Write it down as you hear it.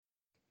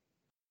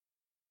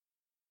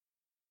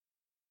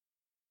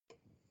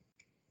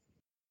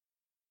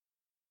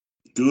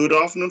Good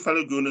afternoon,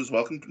 fellow Gooners.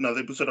 Welcome to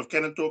another episode of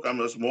Canon Talk. I'm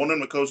Osborne and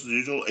my co-host as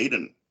usual,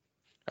 Aiden.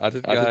 How's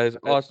it, guys?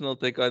 Arsenal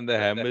take on the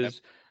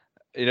Hammers.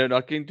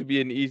 Not going to be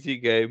an easy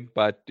game,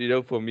 but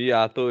for me,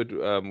 I thought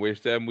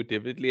West Ham would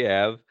definitely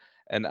have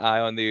an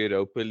eye on the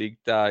Europa League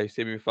tie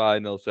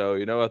semi-final. So,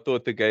 I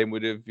thought the game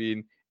would have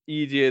been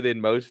easier than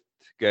most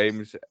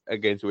games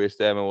against West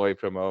Ham away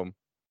from home.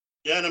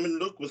 Yeah, and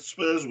look, with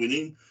Spurs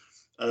winning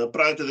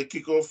prior to the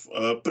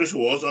kickoff, pressure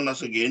was on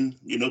us again,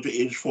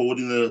 to edge forward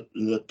in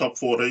the top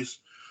four race.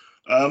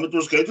 It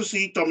was great to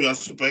see Tom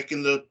Yasu back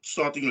in the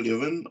starting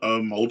 11.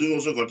 Holding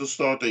also got a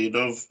start ahead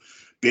of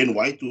Ben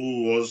White,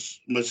 who was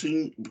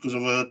missing because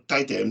of a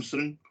tight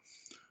hamstring.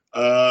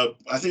 I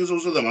think it's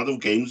also the amount of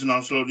games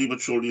now, slowly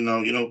but surely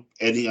now,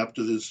 adding up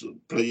to these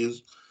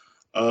players.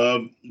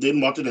 Then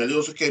Martinelli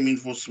also came in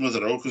for Smith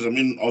Rowe because,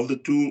 of the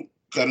two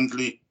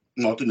currently,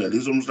 Martinelli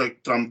is almost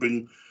like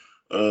trumping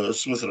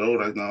Smith Rowe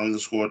right now in the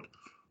squad.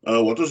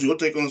 What was your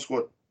take on the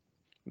squad?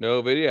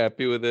 No, very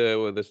happy with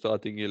the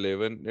starting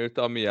 11.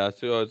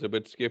 Tomiyasu, I was a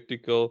bit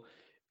skeptical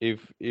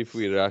if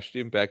we rushed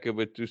him back a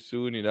bit too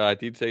soon. I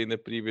did say in the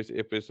previous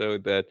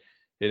episode that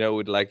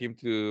would like him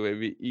to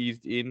maybe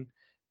eased in.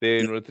 Yeah,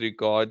 Then with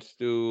regards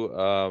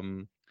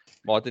to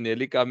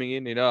Martinelli coming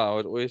in, I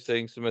was always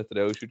saying Smith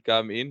Rowe should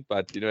come in,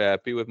 but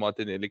happy with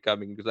Martinelli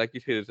coming because, like you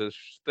said, it's a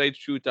straight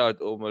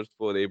shootout almost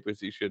for their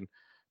position.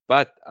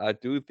 But I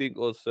do think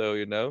also,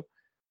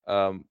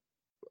 um,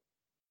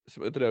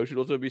 Smith Rowe should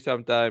also be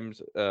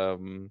sometimes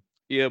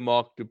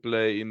earmarked to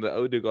play in the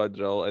Odegaard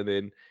role, and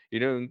then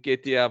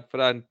Nketiah up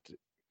front.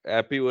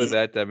 Happy with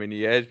yeah, that. I mean,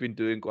 he has been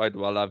doing quite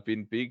well. I've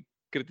been big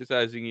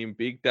criticizing him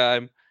big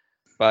time,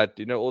 but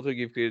also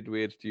give credit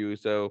where it's due.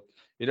 So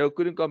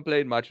couldn't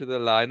complain much with the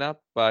lineup,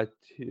 but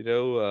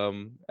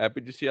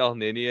happy to see Al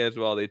Neni as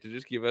well there to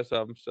just give us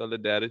some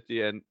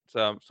solidarity and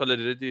some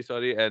solidity,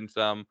 sorry, and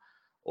some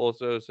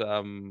also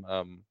some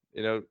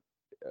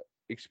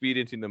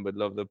experience in the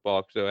middle of the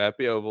park. So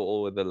happy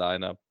overall with the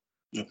lineup.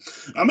 yeah.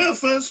 The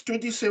first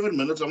 27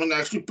 minutes, I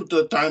actually put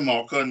the time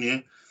marker on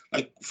here,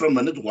 like from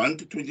minute 1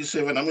 to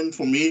 27.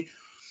 For me,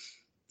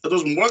 it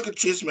was more like a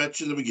chess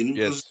match in the beginning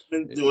because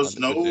Yes, there was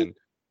hundred no percent.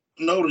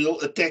 no real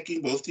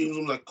attacking. Both teams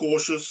were like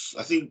cautious.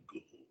 I think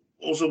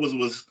also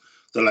with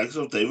the likes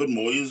of David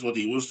Moyes, what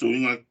he was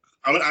doing, like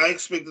I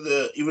expected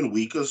an even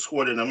weaker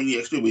squad, and he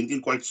actually went in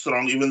quite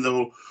strong, even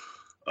though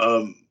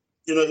um,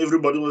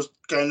 everybody was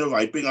kind of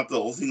hyping up the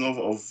whole thing of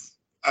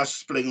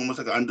us playing almost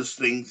like an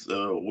understrength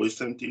West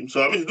Ham team.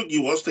 So look, he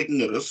was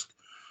taking a risk.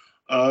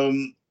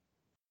 Um,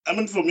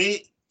 for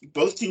me,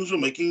 both teams were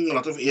making a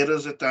lot of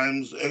errors at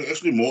times.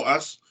 Actually, more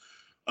us.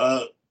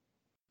 Uh,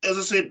 as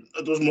I said,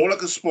 it was more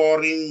like a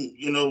sparring,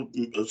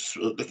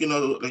 like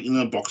in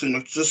a boxing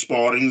match, just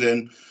sparring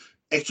than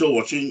actual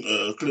watching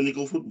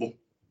clinical football.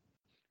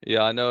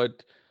 Yeah, I know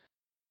it.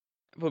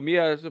 For me,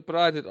 I was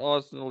surprised at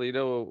Arsenal.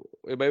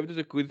 Maybe it was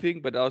a good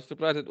thing, but I was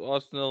surprised that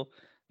Arsenal,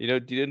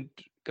 didn't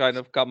kind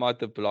of come out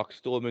the block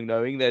storming,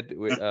 knowing that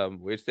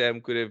West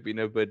Ham could have been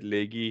a bit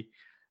leggy.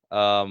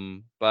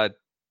 But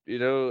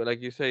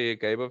like you say, a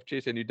game of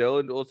chess, and you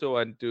don't also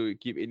want to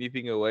keep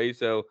anything away.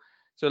 So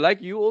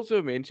like you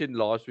also mentioned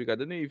last week, I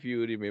don't know if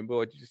you remember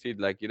what you said.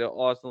 Like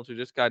Arsenal should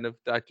just kind of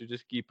try to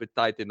just keep it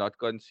tight and not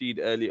concede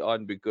early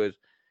on because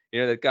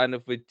that kind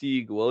of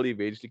fatigue will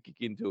eventually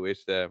kick into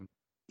West Ham.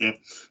 Yeah.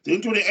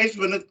 The 28th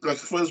minute, like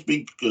first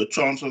big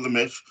chance of the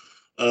match,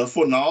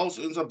 for Niles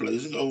ends up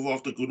blazing over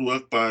after good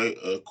work by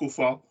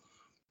Kufal.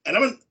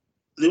 And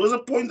there was a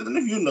point, I don't know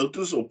if you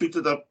noticed or picked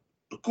it up.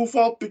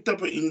 Kufal picked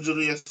up an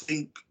injury, I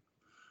think,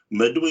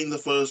 midway in the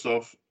first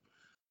half.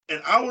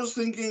 And I was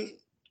thinking,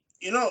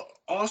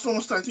 Arsenal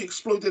was trying to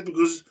exploit that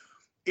because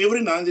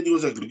every now and then he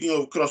was like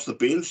looking across the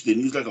bench, then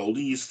he's like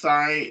holding his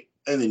thigh,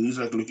 and then he's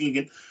like looking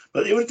again.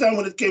 But every time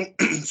when it came,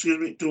 excuse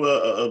me, to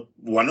a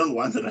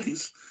one-on-one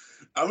race,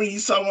 he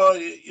somehow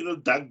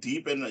dug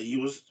deep and he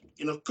was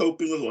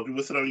coping with what we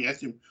were throwing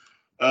at him.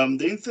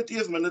 Then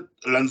 30th minute,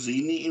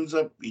 Lanzini ends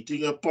up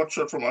hitting a pot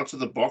shot from outside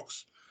the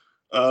box.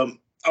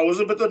 I was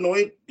a bit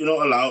annoyed,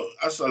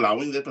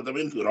 allowing that,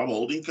 but Rob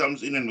Holding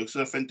comes in and makes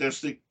a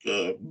fantastic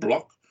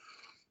block.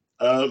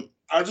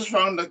 I just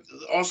found like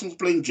Arsenal's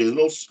playing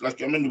generals. Like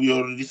we are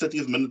already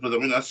 30th minute, but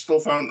I still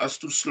found us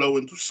too slow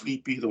and too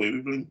sleepy the way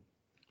we play.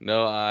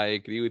 No, I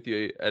agree with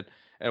you.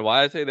 And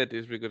why I say that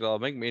is because I'll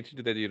make mention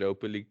to that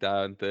Europa League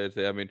tie on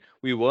Thursday. I mean,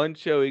 we weren't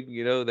showing,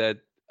 that.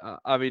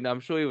 I'm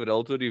sure if it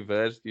also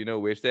reversed,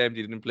 West Ham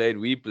didn't play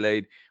and we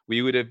played,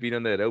 we would have been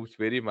on the ropes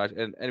very much.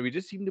 And we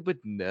just seemed a bit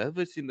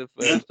nervous in the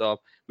Yeah, first half.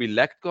 We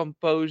lacked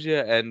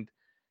composure, and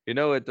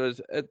it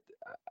was.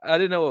 I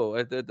don't know.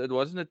 It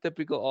wasn't a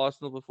typical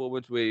Arsenal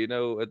performance where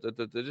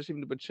it just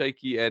seemed a bit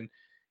shaky, and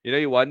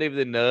you wonder if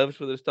the nerves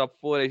for the top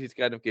four is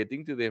kind of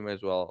getting to them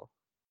as well.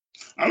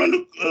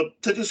 look,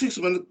 36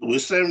 minute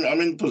West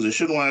Ham.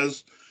 Position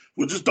wise,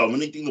 we're just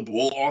dominating the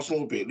ball.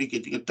 Arsenal barely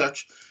getting a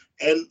touch.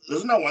 And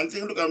there's not one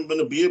thing. Look, I'm going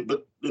to be a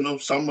bit,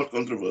 somewhat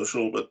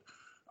controversial, but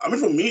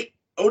for me,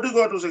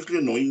 Odegaard was actually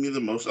annoying me the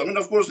most.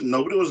 Of course,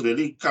 nobody was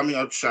really coming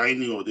out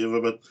shining or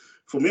whatever, but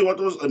for me, what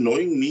was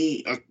annoying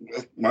me,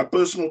 my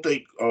personal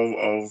take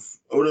of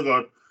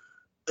Odegaard,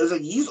 is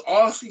like he's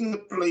asking the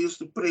players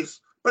to press,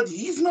 but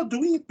he's not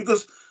doing it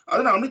because I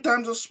don't know how many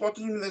times I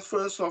spotted him in that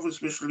first half,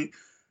 especially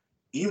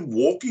he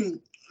walking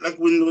like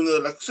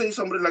when like say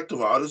somebody like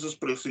Tavares is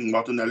pressing,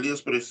 Martinelli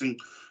is pressing,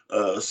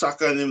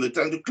 Saka and them, they're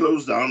trying to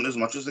close down as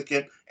much as they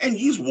can, and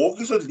he's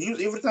walking, so it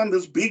leaves every time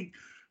this big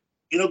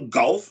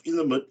gulf in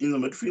the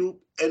midfield,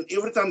 and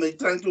every time they're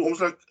trying to almost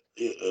like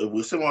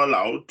West Ham are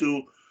allowed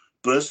to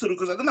burst through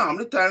because I don't know how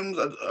many times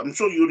I'm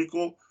sure you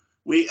recall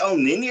where El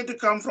Neni had to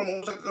come from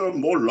almost like a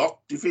more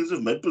locked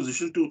defensive mid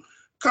position to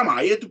come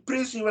higher to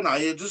press even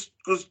higher just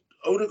because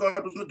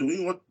Odegaard was not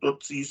doing what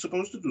he's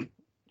supposed to do.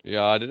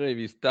 Yeah, I don't know if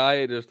he's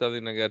tired or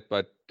something like that,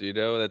 but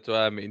that's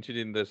why I mentioned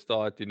in the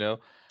start,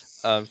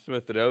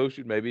 Smith Rowe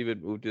should maybe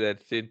even move to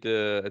that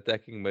center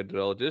attacking mid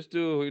role just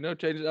to,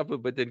 change it up a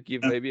bit and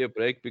give Yeah. maybe a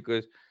break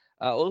because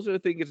I also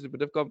think it's a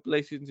bit of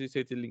complacency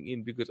settling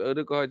in because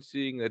Odegaard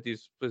seeing that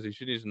his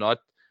position is not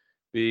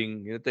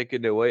being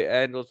taken away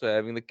and also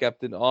having the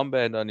captain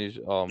armband on his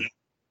arm.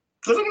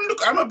 Because I mean, look,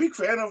 I'm a big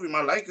fan of him.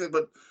 I like it,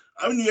 but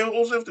I mean, you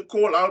also have to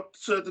call out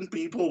certain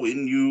people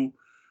when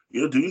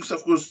you're doing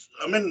stuff. Because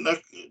I mean,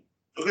 like,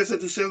 okay,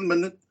 37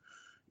 minute,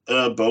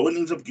 Bowen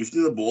ends up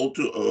gifting the ball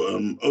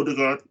to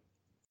Odegaard.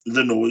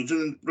 The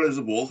Norwegian plays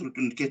the ball through to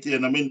Nketiah,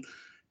 and I mean,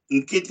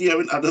 Nketiah, I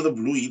mean, out of the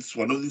blue, it's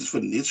one of these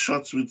finesse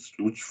shots which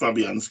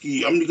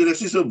Fabianski. I mean, you can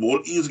actually say the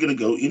ball is going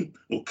to go in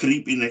or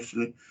creep in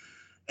actually.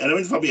 And I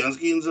mean,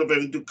 Fabianski ends up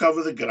having to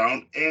cover the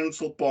ground and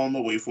still palm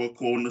away for a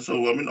corner.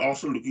 So I mean,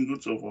 also looking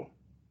good so far.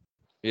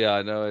 Yeah,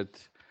 I know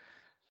it.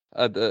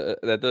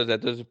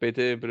 That was a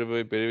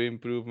better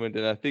improvement,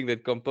 and I think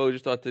that composure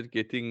started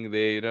getting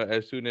there.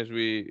 As soon as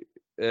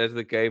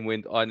the game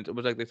went on, it's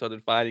almost like they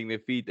started finding their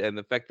feet, and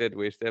the fact that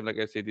West Ham, like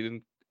I said,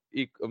 didn't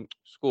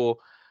score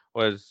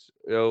was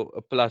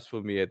a plus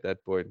for me at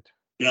that point.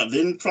 Yeah,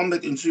 then from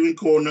that ensuing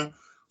corner,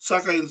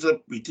 Saka ends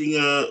up beating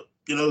a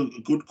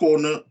good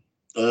corner.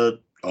 Uh,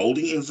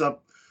 Holding ends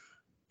up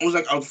almost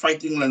like out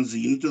fighting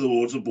Lanzini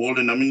towards the ball,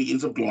 and I mean he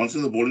ends up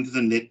glancing the ball into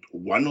the net.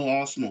 1-0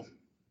 Arsenal.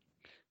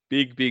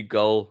 Big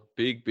goal,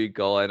 big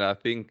goal, and I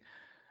think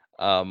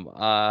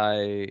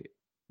I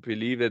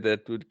believe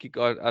that would kick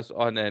us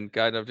on and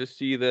kind of just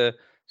see the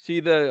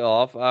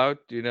half out,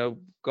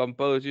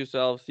 compose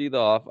yourself, see the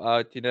half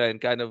out,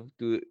 and kind of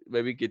do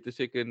maybe get the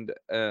second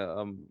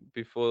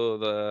before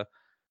the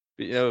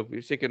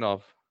second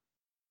half.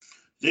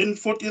 Then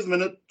 40th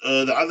minute,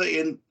 the other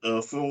end,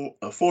 for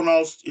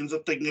Fornals ends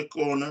up taking a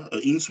corner,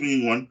 an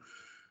in-swinging one,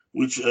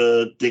 which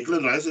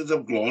Declan Rice ends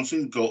up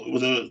glancing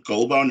with a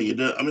goal-bound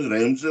header. I mean,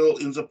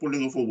 Ramsdale ends up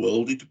pulling off a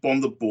worldie to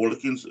palm the ball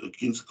against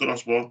the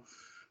crossbar.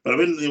 But I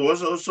mean, there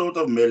was a sort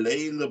of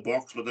melee in the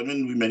box, but I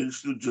mean, we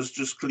managed to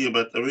just clear.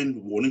 But I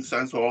mean, warning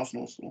signs for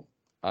Arsenal still.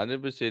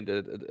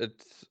 100%.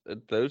 It's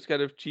those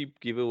kind of cheap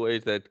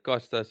giveaways that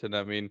cost us. And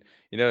I mean,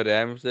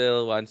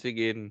 Ramsdale once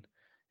again,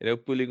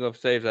 pulling off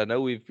saves. I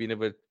know we've been a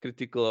bit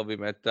critical of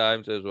him at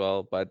times as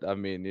well, but I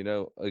mean,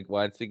 like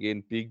once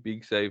again,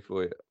 big save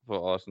for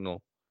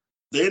Arsenal.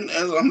 Then,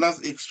 as I'm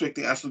not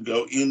expecting us to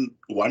go in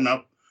one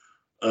up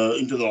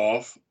into the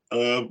half,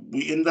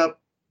 we end up,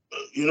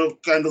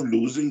 kind of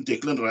losing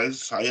Declan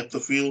Rice high up the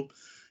field.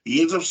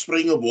 He ends up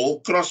spraying a ball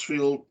cross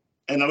field,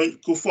 and I mean,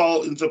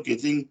 Kufal ends up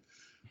getting,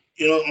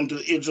 onto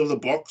the edge of the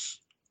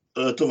box.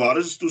 Tavares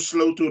is too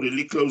slow to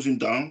really close him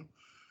down.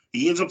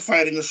 He ends up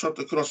firing a shot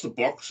across the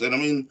box, and I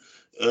mean,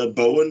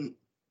 Bowen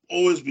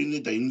always been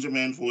the danger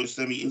man for West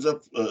Ham. He ends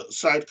up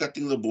side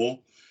cutting the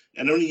ball,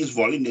 and only his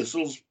volley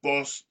nestles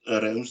past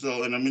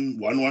Ramsdale, and I mean,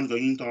 1-1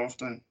 going into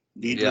halftime.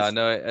 Yeah, Needless.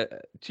 no, a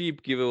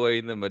cheap giveaway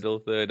in the middle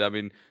third. I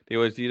mean, there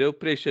was zero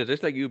pressure,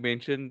 just like you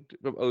mentioned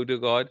from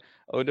Odegaard.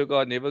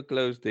 Odegaard never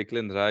closed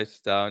Declan Rice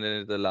down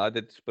and it allowed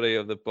that spray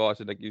of the pass.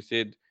 And like you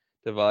said,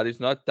 Tavares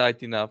not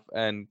tight enough,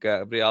 and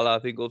Gabriela, I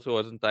think, also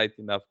wasn't tight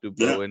enough to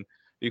Yeah, Bowen.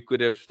 You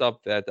could have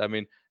stopped that. I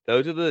mean,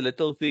 those are the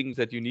little things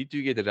that you need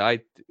to get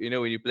right,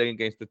 when you're playing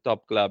against the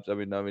top clubs. I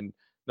mean,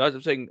 not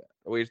I'm saying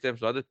West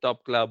Ham's not a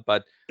top club,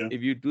 but yeah.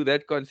 if you do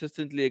that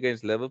consistently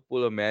against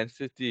Liverpool or Man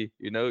City,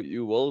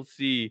 you will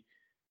see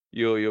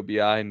you're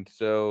behind.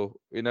 So,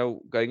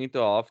 going into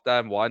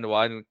halftime,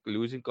 1-1,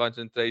 losing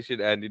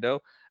concentration and,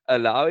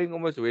 allowing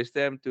almost West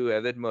Ham to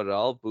have that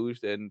morale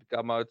boost and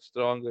come out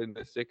stronger in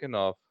the second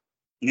half.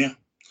 Yeah.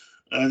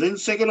 And then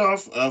second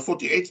half,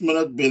 48th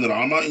minute, Ben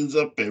Rama ends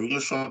up having a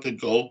shot at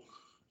goal.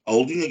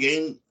 Holding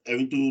again,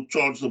 having to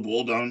charge the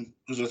ball down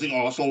because I think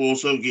Arsenal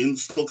also again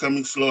still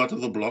coming slow out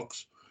of the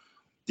blocks.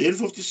 Then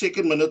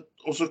 52nd minute,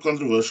 also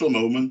controversial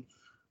moment.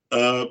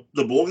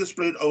 The ball gets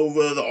played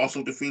over the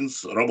Arsenal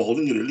defense. Rob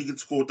Holding really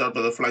gets caught out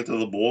by the flight of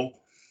the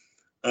ball.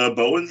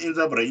 Bowen ends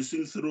up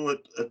racing through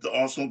it at the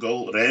Arsenal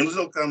goal.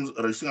 Ramsdale comes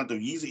racing out of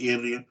his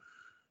area.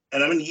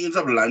 And I mean, he ends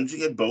up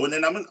lunging at Bowen.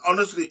 And I mean,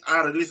 honestly, I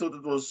really thought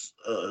it was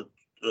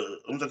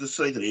almost like a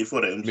straight red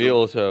for Me Ramsdale.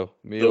 also.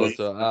 Me So,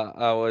 also.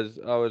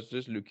 I was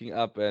just looking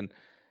up and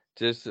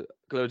just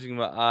closing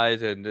my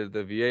eyes and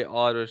the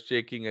VAR was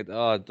checking it.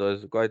 Oh, it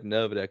was quite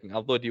nerve wracking.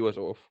 I thought he was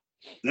off.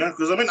 Yeah,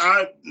 because I mean,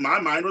 my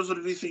mind was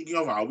already thinking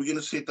of how we're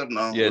gonna set up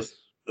now with Yes.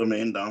 the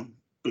man down.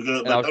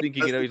 Because, And I but was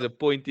thinking, is a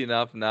point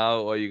enough now,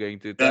 or are you going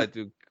to yeah, try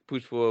to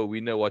push for a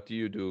winner? What do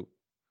you do?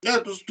 yeah,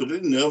 it was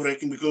totally nerve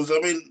wracking because I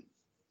mean,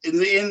 in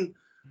the end,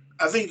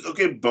 I think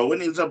okay,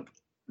 Bowen ends up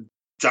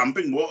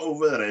jumping more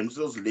over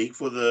Ramsdale's leg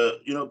for the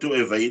to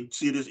evade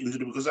serious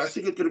injury because I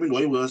think it could have been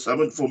way worse. I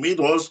mean, for me, it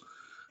was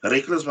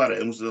reckless by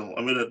Ramsdale.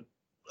 I mean,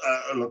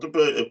 a lot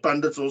of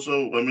pundits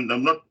also. I mean,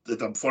 I'm not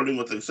that I'm following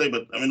what they say,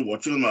 but I mean,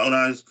 watching with my own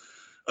eyes,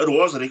 it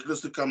was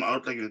reckless to come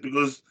out like that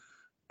because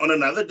on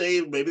another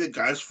day, maybe the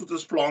guy's foot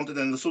was planted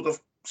and the sort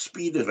of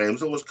speed that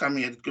Ramsdale was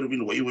coming at, it could have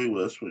been way, way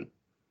worse for him.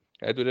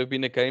 It would have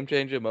been a game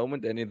changer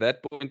moment, and in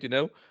that point,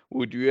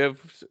 would you have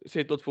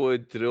settled for a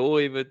draw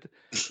if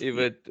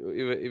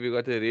you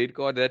got a red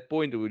card at that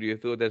point, or would you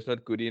have thought that's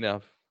not good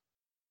enough?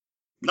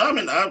 No, I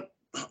mean,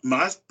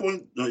 my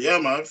point, yeah,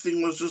 my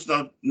thing was just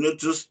not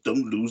just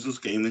don't lose this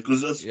game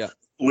because Yeah,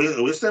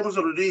 West Ham was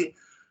already,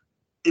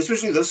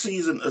 especially this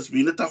season, it's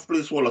been a tough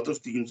place for a lot of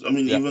teams. I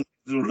mean, yeah. even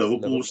through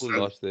Liverpool, Liverpool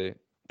lost there.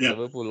 yeah.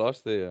 Liverpool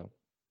lost there. Yeah.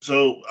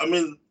 So, I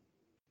mean,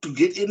 to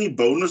get any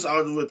bonus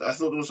out of it, I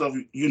thought to myself,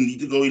 you need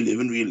to go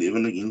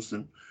 11v11 against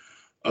them.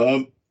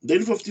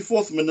 Then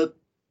 54th minute,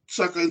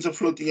 Saka ends up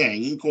floating a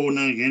hanging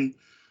corner again.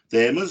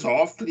 The Hammers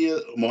half clear.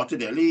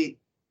 Martinelli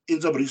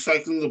ends up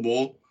recycling the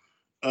ball.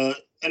 And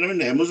I mean,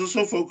 the Hammers are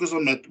so focused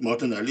on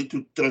Martinelli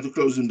to try to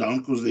close him down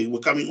because they were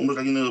coming almost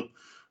like in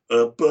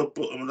a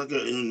purple, like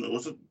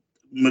what's it,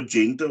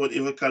 magenta,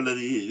 whatever color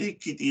the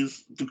kit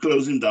is, to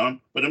close him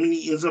down. But I mean,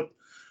 he ends up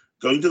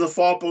going to the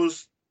far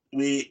post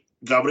where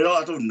Gabriel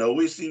out of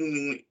nowhere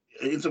seemingly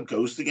ends up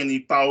ghosting and he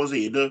powers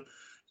a header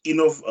in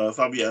of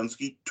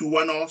Fabianski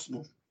 2-1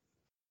 Arsenal.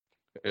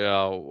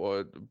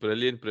 Yeah,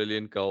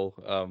 brilliant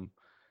goal.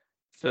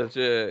 Such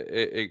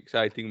a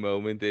exciting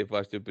moment there for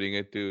us to bring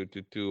it to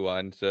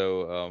 2-1.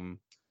 So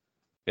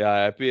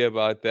yeah, happy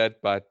about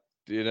that. But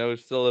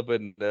still a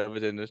bit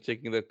nervous and just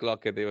checking the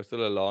clock, and there was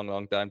still a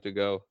long time to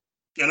go.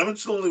 And I mean,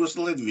 still, there was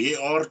still that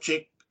VAR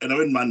check. And I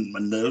mean, my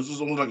nerves was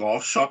almost like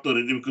half shot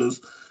already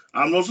because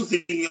I'm also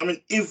thinking, I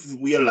mean, if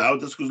we allowed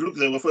this, because look,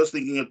 they were first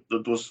thinking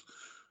it was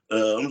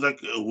almost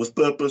like with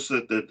purpose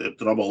that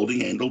Rob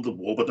Holding handled the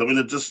ball. But I mean,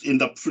 it just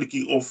ended up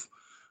flicking off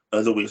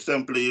the West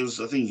Ham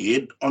players, I think,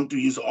 head onto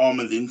his arm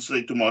and then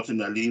straight to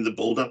Martinelli in the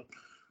build up.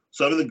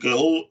 So, I mean, the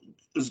goal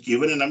is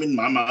given. And I mean,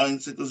 my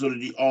mindset is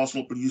already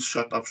Arsenal, please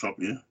shut up shop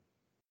here.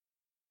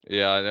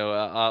 Yeah, I know.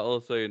 I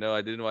also,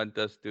 I didn't want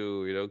us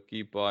to,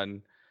 keep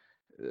on.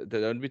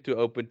 Don't be too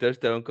open.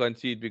 Just don't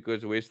concede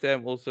because West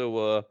Ham also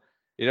were,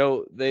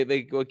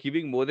 they were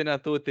giving more than I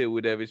thought they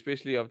would have,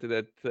 especially after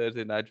that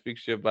Thursday night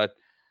fixture. But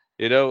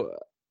you know,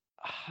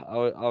 I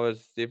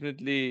was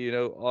definitely,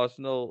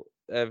 Arsenal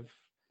have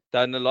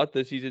done a lot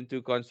this season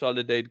to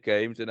consolidate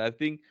games, and I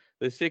think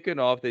the second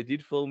half they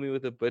did fill me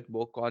with a bit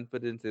more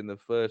confidence than the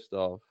first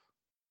half.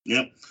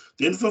 Yeah.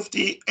 Then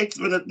 58th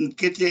minute,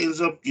 Nketiah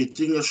ends up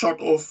getting a shot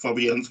off.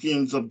 Fabianski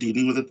ends up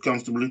dealing with it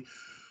comfortably.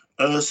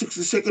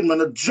 62nd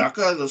minute,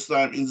 Xhaka this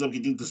time ends up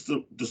getting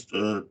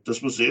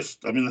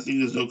dispossessed. I mean, I think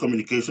there's no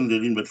communication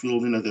there in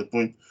midfield at that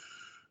point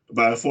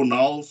by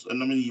Fornals.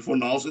 And I mean,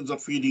 Fornals ends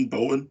up feeding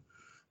Bowen.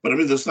 But I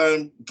mean, this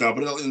time,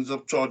 Gabriel ends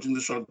up charging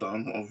the shot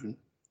down of him.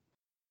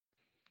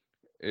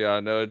 Yeah,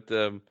 no,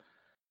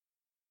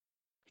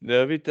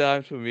 nervy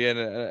times for me, and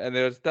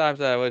there was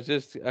times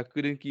I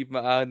couldn't keep my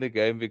eye on the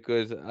game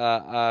because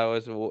I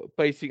was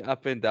pacing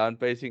up and down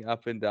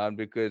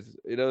because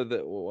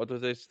what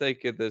was at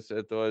stake at this?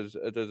 It was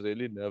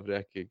really nerve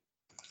wracking.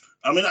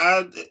 I mean,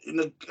 in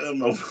a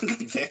moment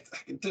like that, I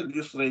can tell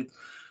you straight,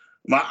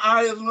 my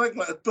eye is like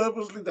it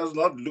purposely does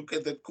not look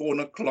at that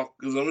corner clock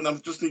because I mean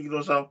I'm just thinking to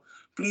myself,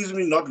 please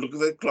me not look at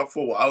that clock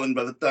for a while, and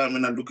by the time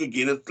when I look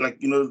again, it's like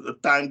the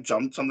time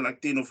jumped something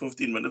like 10 or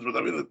 15 minutes, but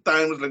I mean the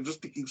time is like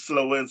just ticking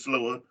slower and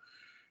slower,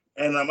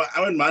 and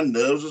I mean my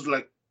nerves is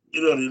like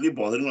really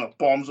bothering my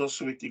palms are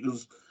sweaty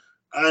because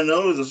I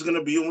know this is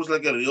gonna be almost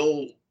like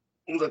almost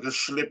like a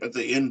slip at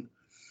the end.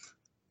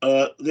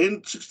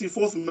 Then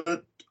 64th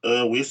minute,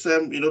 West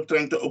Ham,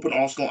 trying to open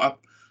Arsenal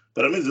up.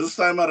 But I mean, this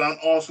time around,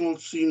 Arsenal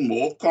seem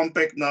more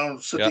compact now, Yeah,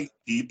 sitting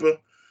deeper,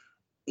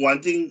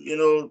 wanting,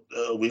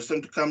 West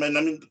Ham to come in.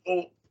 I mean,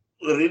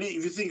 really,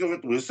 if you think of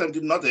it, West Ham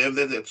did not have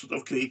that sort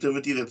of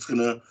creativity that's going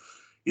to,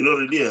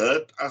 really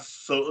hurt us.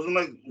 So it wasn't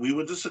like we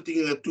were just sitting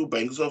in the two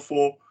banks of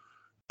four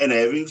and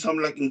having some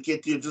like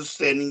Nketiah just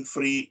standing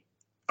free.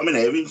 I mean,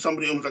 having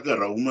somebody almost like a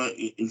Roma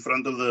in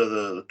front of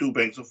the two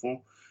banks of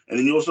four. And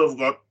then you also have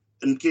got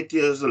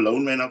Nketiah as the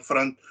lone man up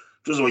front,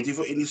 just waiting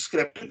for any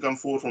scrap to come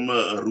forward from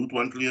a Route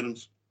 1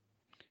 clearance.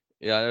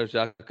 yeah. No,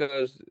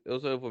 Xhaka was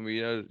also for me,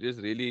 just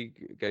really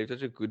gave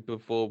such a good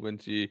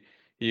performance. He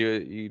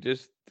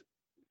just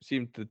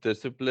seemed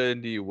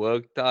disciplined. He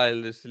worked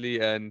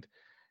tirelessly, and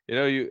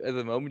you at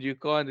the moment you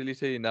can't really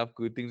say enough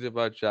good things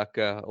about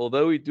Xhaka.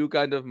 Although we do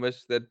kind of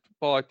miss that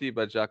party,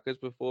 but Xhaka's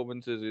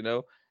performances,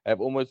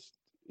 have almost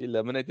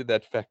eliminated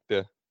that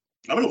factor.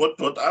 I mean,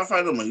 what I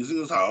find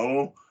amazing is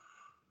how,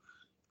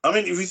 I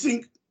mean, if you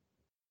think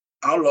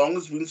how long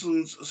it's been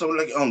since someone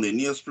like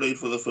Elneny has played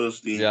for the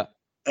first team, Yeah.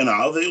 and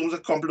how they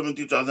almost complement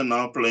each other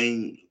now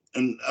playing.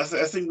 And I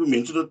think we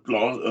mentioned it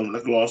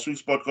last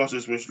week's podcast,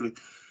 especially.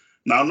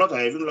 Now, not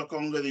having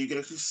Lokonga, you can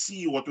actually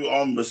see what we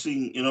are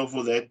missing,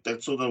 for that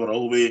sort of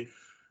role where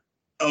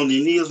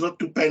Elneny is not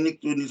too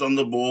panicked when he's on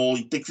the ball.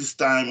 He takes his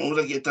time.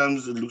 Almost like at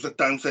times it looks like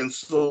time stands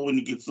still when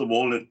he gets the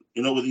ball, and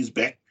with his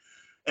back.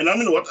 And I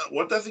mean,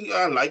 what I think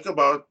I like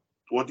about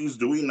what he's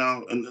doing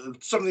now, and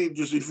it's something that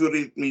just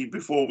infuriated me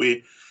before, where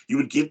you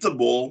would get the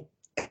ball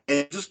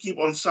and just keep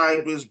on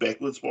sideways,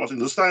 backwards passing.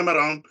 This time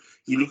around,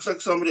 he looks like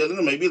somebody. I don't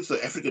know. Maybe it's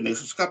the African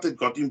Nations Cup that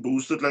got him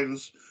boosted like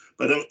this.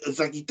 But it's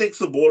like he takes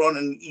the ball on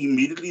and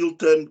immediately he'll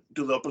turn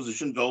to the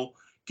opposition goal,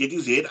 get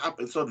his head up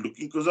and start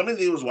looking. Because I mean,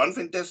 there was one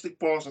fantastic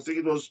pass. I think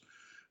it was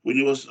when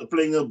he was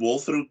playing the ball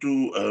through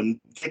to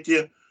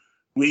Ketia.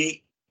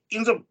 We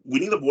ends up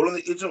winning the ball on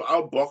the edge of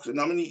our box, and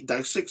I mean he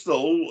dissects the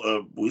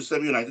whole West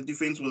Ham United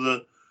defense with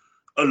a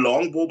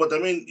long ball. But I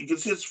mean you can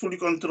see it's fully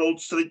controlled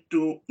straight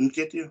to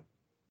Nketiah.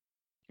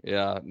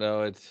 Yeah.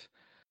 No, it's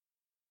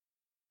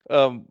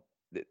um.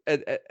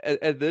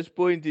 At this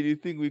point, did you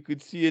think we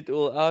could see it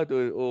all out,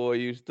 or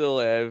you still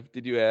have?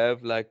 Did you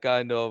have like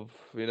kind of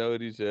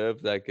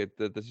reserves like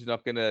that this is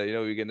not gonna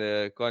we're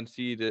gonna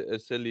concede a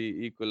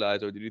silly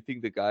equalizer, or did you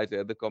think the guys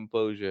had the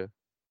composure?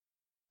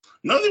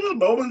 No, there were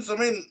moments. I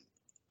mean,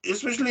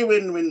 especially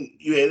when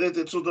you had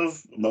that sort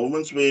of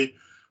moments where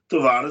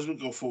Tavares would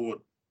go forward,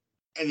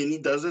 and then he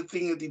does that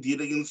thing that he did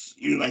against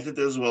United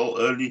as well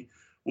early,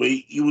 where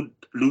he would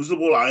lose the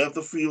ball high up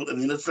the field, and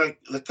then it's like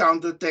the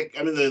counter attack.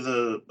 I mean,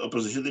 the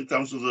opposition that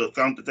comes to the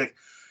counter attack,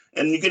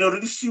 and you can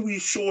already see we're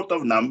short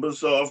of numbers.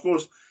 So of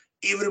course,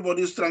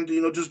 everybody's trying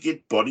to just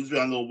get bodies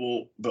behind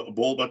the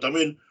ball. But I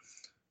mean,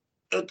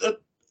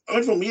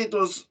 for me, it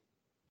was.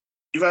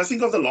 If I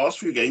think of the last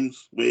few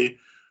games where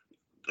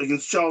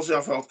against Chelsea,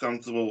 I felt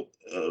comfortable.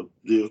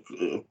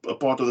 A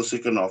part of the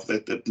second half,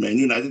 that Man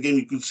United game,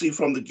 you could see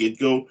from the get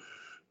go,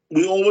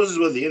 we always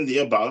were there and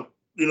there about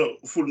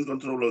full in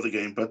control of the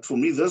game. But for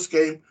me, this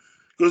game,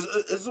 because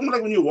it's almost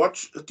like when you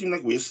watch a team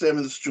like West Ham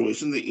in the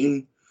situation they're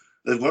in,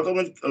 they've got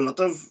a lot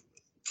of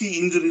key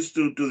injuries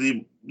to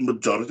the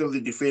majority of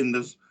the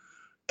defenders.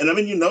 And I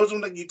mean, it's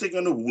like you take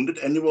on a wounded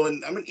animal,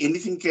 and I mean,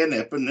 anything can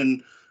happen.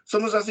 And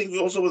sometimes I think we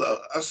also with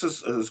us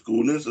as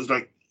Gooners, it's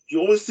like you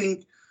always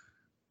think,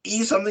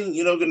 is something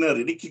gonna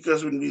really kick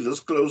us when we're this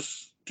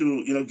close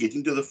to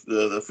getting to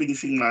the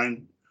finishing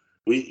line,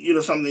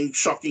 where something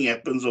shocking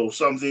happens or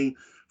something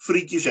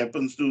freakish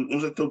happens to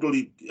almost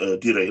totally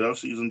derail our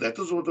season. That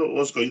is what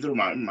was going through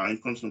my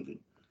mind constantly.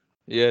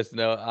 Yes,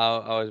 no,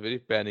 I was very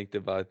panicked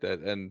about that,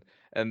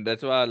 and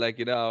that's why, like,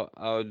 I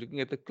was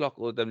looking at the clock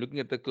all the time, looking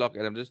at the clock,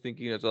 and I'm just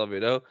thinking to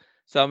myself,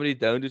 somebody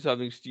don't do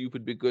something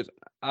stupid, because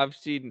I've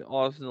seen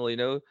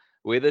Arsenal,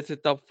 whether it's a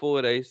top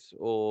four race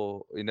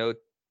or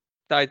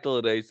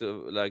title race,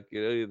 of like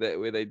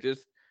where they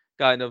just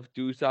kind of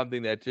do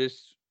something that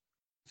just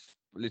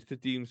lets the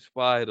team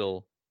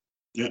spiral.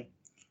 Yeah.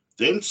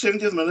 Then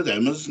 70th minute,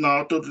 Hammers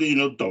now totally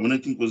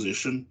dominating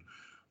position.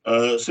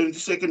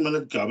 72nd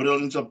minute, Gabriel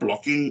ends up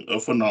blocking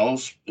for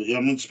Niles.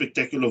 I mean,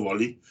 spectacular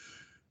volley.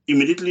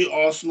 Immediately,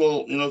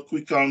 Arsenal,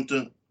 quick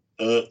counter.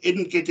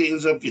 Eden Nketiah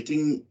ends up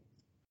getting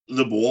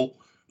the ball.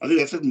 I think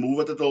that's that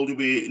move that I told you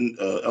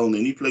where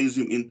Elneny plays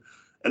him in.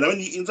 And I mean,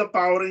 he ends up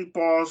powering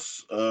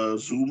past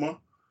Zuma.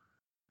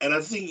 And I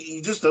think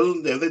he just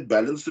doesn't have that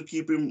balance to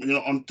keep him,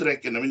 on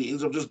track. And I mean, he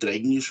ends up just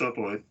dragging his shot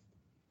wide.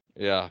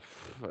 Yeah.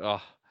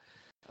 Ah,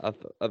 I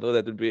thought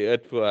that would be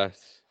it for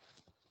us.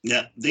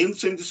 Yeah. Then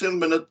 77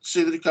 minutes,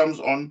 Cedric comes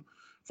on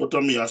for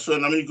Tomiyasu.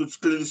 And I mean, you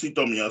could clearly see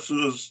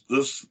Tomiyasu is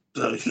this,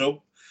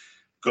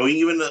 going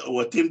even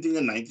or attempting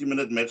a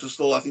 90-minute match is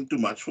still, I think, too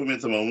much for him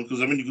at the moment.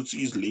 Because I mean, you could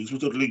see his legs were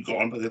totally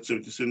gone by that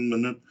 77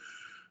 minute.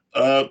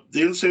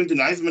 Then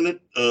 79th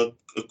minute,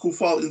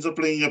 Kufal ends up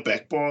playing a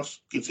back pass,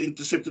 gets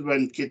intercepted by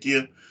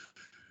Nketiah.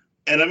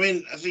 And I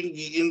mean, I think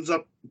he ends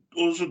up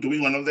also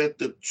doing one of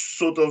that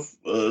sort of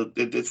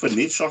that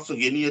finesse shots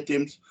again he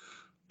attempts.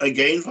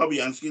 Again,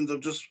 Fabianski ends up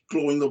just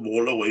clawing the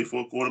ball away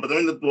for a corner. But I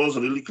mean, that was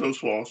really close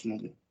for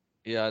Arsenal.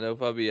 Yeah, no,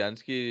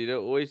 Fabianski,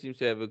 always seems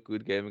to have a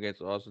good game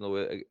against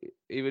Arsenal,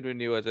 even when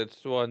he was at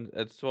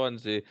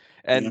Swansea. Yeah.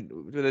 And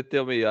with the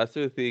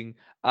Tomiyasu thing,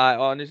 I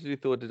honestly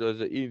thought it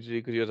was an injury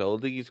because he was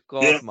holding his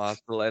calf Yeah.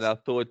 muscle, and I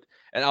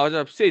was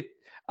upset.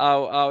 I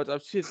was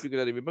upset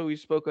because I remember we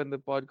spoke on the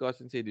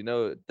podcast and said,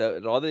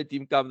 rather the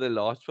team come the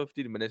last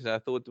 15 minutes, and I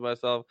thought to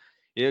myself,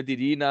 did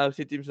he now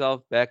set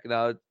himself back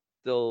now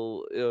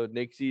till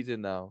next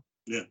season now?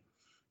 Yeah.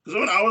 Because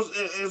when I was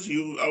as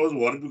you, I was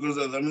worried because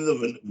I mean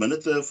the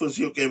minute the first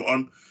year came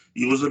on,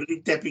 he was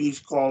already tapping his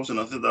calves, and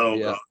I thought, oh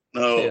Yeah, god,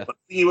 no. yeah, But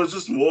he was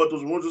just more. It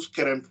was more just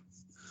cramp.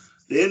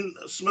 Then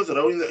Smith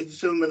Rowe in the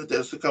 87th minute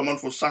has to come on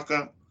for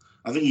Saka.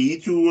 I think he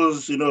too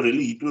was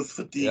really hit with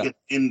fatigue yeah. at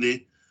the end there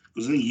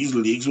because I think his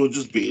legs were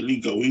just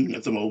barely going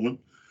at the moment.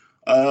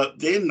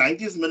 Then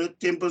 90th minute,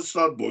 tempers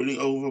start boiling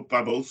over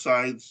by both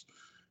sides.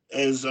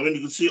 As I mean,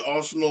 you could see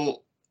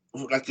Arsenal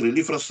like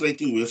really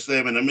frustrating West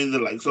Ham, and I mean the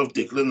likes of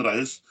Declan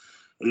Rice.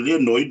 really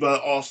annoyed by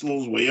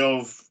Arsenal's way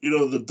of,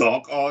 the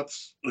dark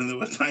arts when they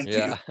were trying to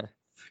Yeah.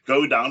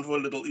 go down for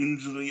a little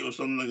injury or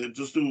something like that,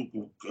 just to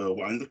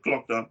wind the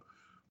clock down.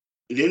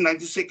 Then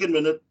 92nd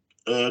minute,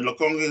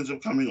 Lokonga ends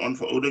up coming on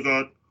for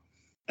Odegaard.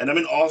 And I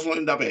mean, Arsenal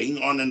end up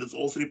hanging on, and it's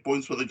all 3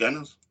 points for the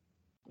Gunners.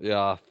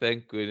 Yeah,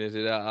 thank goodness.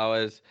 I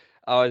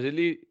was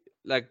really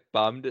like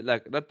bummed,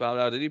 like not bummed.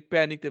 I was really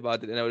panicked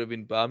about it, and I would have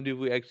been bummed if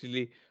we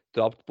actually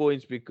dropped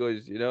points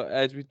because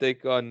as we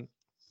take on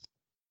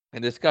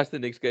and discuss the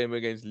next game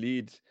against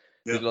Leeds,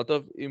 Yeah, there's a lot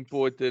of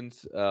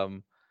importance,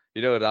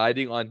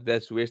 riding on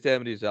that West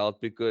Ham result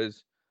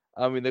because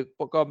I mean the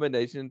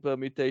combination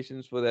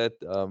permutations for that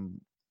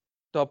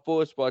top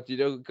four spot,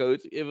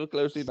 goes ever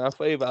closer in our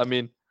favor. I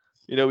mean,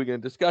 we're going to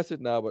discuss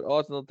it now, but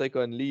Arsenal take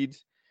on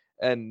Leeds,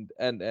 and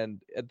in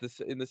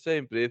the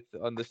same breath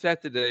on the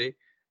Saturday,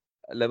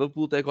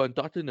 Liverpool take on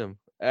Tottenham,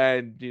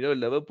 and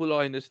Liverpool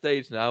are in a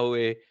stage now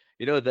where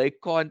they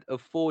can't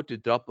afford to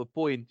drop a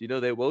point.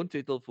 They won't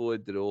settle for a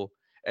draw,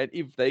 and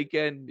if they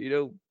can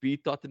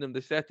beat Tottenham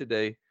this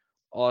Saturday,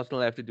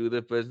 Arsenal have to do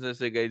the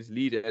business against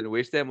Leeds, and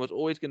West Ham was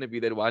always going to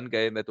be that one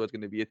game that was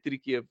going to be a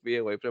tricky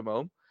affair away from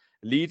home.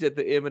 Leeds at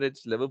the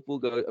Emirates,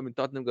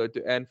 Tottenham go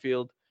to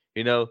Anfield.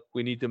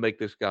 We need to make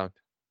this count.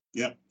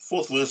 yeah.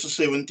 Fourth versus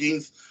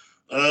 17th.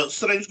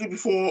 Strangely,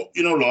 before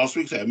last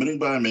week's hammering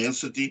by Man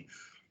City,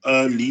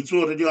 Leeds were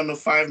already on a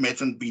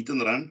 5-match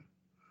unbeaten run.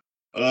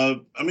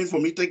 I mean, for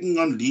me, taking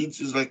on Leeds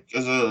is like,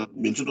 as I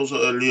mentioned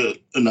also earlier,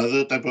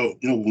 another type of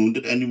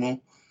wounded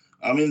animal.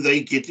 I mean,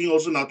 they're getting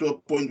also now to a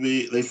point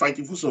where they're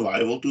fighting for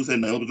survival tooth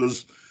and nail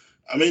because,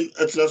 I mean,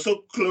 it's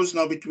so close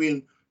now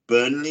between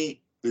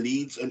Burnley,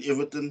 Leeds, and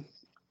Everton. And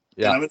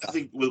Yeah, I mean, I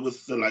think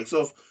with the likes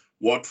of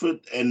Watford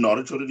and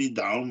Norwich already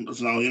down,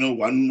 it's now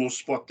one more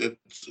spot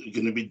that's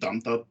going to be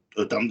dumped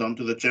down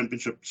to the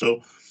Championship.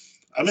 So,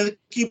 I mean, the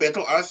key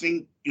battle, I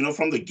think,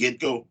 from the get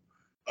go,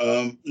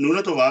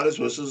 Nuno Tavares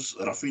versus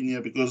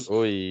Rafinha, because I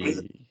mean,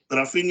 oi,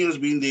 Rafinha has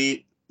been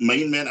the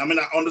main man. I mean,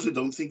 I honestly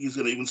don't think he's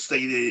going to even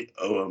stay there,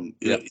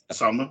 yeah, in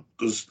summer,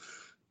 because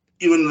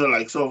even the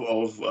likes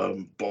of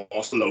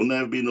Barcelona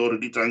have been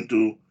already trying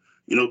to,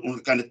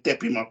 kind of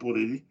tap him up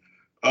already.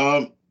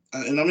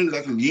 And I mean,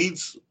 like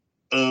Leeds,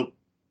 uh,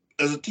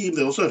 as a team,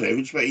 they're also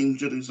ravaged by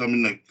injuries. I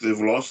mean, like they've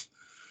lost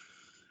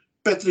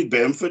Patrick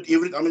Bamford.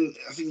 I mean,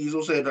 I think he's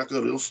also had like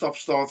a real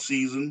stop-start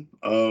season.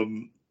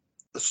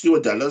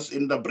 Stuart Dallas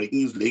ended up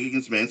breaking his leg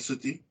against Man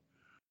City.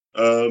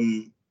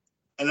 Um,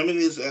 and I mean,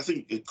 I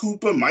think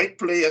Cooper might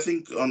play, I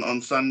think,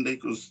 on Sunday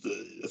because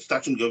it's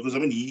touch and go. Because I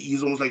mean,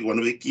 he's almost like one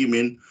of the key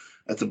men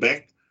at the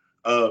back.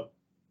 Uh,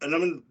 and I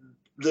mean,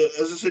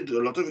 as I said, a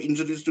lot of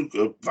injuries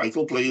to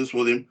vital players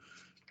for them.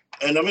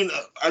 And I mean,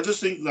 I just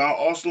think now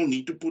Arsenal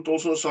need to put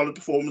also a solid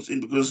performance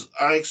in because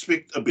I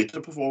expect a better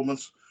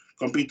performance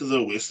compared to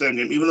the West Ham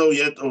game. Even though,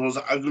 yeah, it was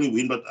an ugly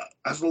win, but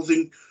I still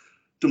think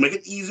to make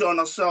it easier on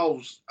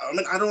ourselves. I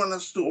mean, I don't want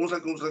us to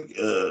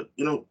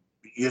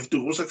you have to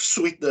almost like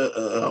sweat the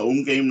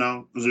home game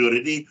now because we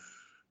already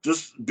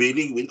just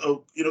barely went,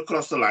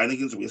 crossed the line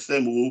against West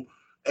Ham, who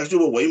actually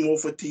were way more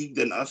fatigued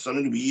than us. I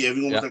mean, we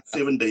having almost yeah. like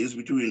 7 days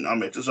between our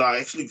matches. So I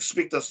actually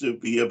expect us to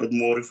be a bit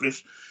more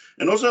refreshed.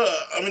 And also,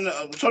 I mean,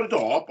 I'm sorry to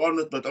harp on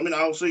it, but I mean,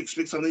 I also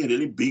expect something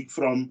really big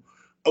from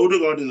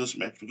Odegaard in this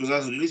match because I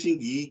really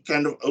think he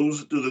kind of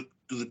owes it to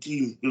the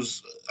team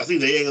because I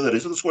think the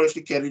rest of the squad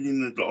actually carried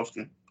in the last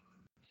game.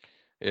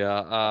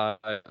 Yeah,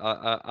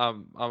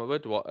 I'm a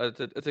bit.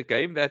 It's a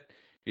game that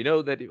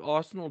that if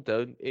Arsenal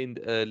don't end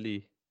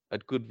early,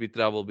 it could be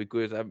trouble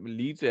because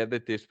Leeds have the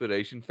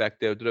desperation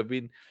factor. It would have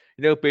been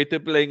better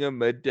playing a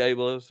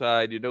mid-table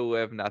side. Who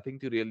have nothing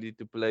to really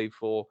to play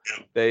for.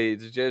 They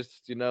it's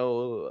just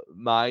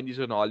mind is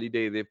on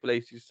holiday. Their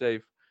place is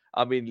safe.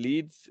 I mean,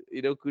 Leeds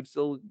could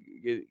still.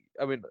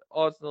 I mean,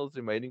 Arsenal's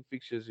remaining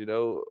fixtures.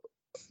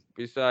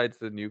 Besides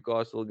the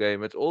Newcastle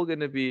game. It's all going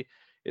to be,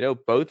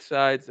 both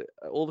sides,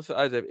 all the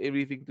sides have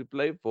everything to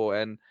play for.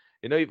 And,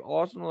 if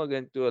Arsenal are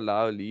going to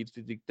allow Leeds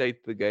to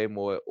dictate the game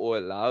or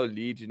allow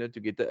Leeds, to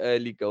get the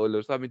early goal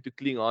or something to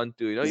cling on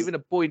to, even a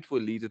point for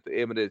Leeds at the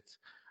Emirates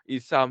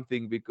is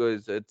something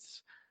because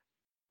it's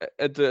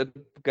a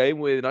game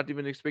where they're not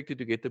even expected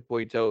to get the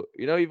point. So,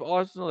 if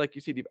Arsenal, like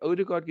you said, if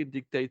Odegaard can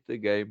dictate the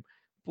game,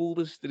 pull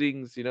the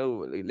strings,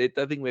 let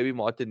I think maybe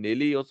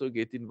Martinelli also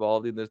get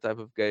involved in this type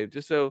of game,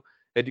 just so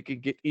that you can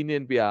get in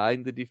and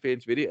behind the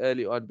defense very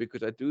early on.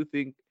 Because I do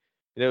think,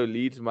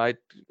 Leeds might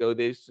go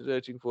there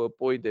searching for a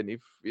point, and if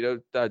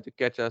try to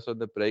catch us on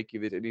the break if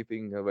there's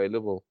anything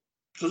available.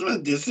 Because well,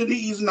 destiny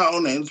is in our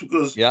own hands.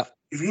 Because Yeah.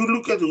 if you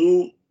look at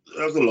who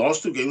the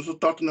last two games for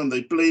Tottenham,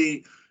 they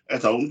play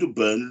at home to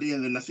Burnley,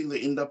 and then I think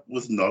they end up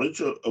with Norwich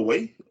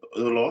away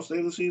the last day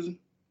of the season.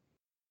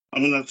 I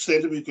mean, I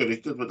stand to be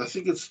corrected, but I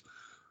think it's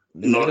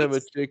Let me just have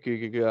Norwich. a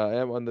check. I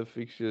am on the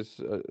fixtures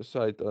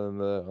site on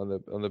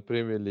the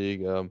Premier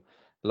League.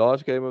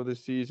 Last game of the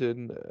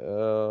season.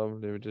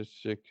 Let me just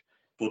check.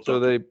 For So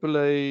Tottenham. they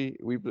play.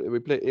 We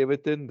play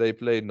Everton. They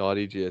play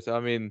Norwich. Yes, I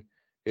mean,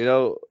 you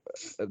know,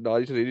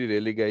 Norwich really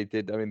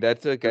relegated. I mean,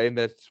 that's a game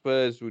that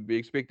Spurs would be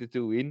expected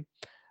to win.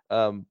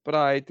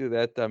 Prior to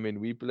that, I mean,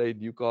 we played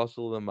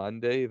Newcastle on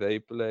Monday. They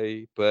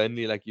play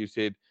Burnley, like you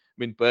said. I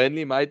mean,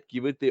 Burnley might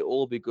give it their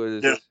all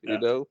because Yeah, you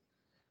know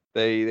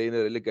they in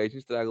a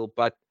relegation struggle,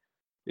 but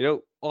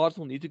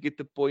Arsenal need to get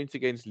the points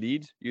against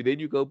Leeds. You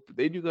go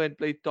and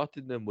play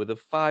Tottenham with a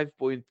 5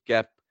 point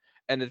gap,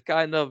 and it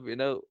kind of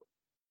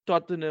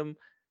Tottenham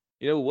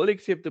will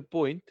accept the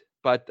point,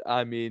 but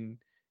I mean,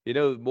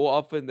 more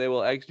often they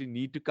will actually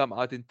need to come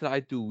out and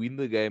try to win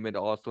the game at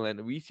Arsenal,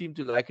 and we seem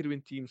to like it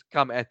when teams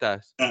come at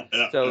us.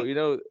 So,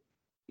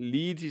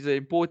 Leeds is an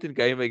important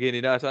game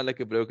again. I sound like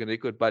a broken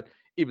record, but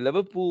if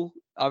Liverpool,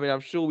 I mean,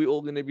 I'm sure we're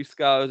all going to be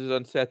scousers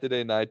on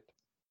Saturday night.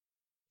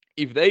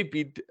 If they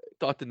beat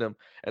Tottenham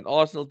and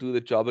Arsenal do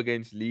the job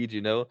against Leeds,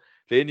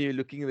 then you're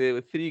looking there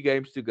with 3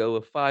 games to go,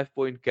 a 5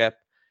 point gap.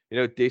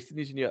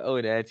 Destiny's in your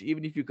own hands.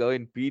 Even if you go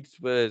and beat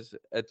Spurs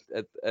at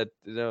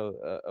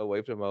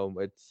away from home,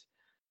 it's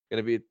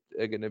gonna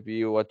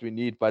be what we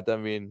need. But I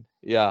mean,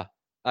 yeah,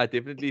 I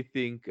definitely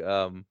think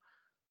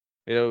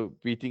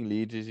beating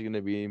Leeds is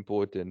gonna be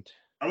important.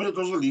 I mean, it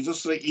also leads us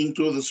straight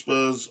into the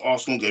Spurs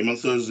Arsenal game on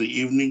Thursday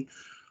evening.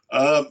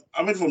 I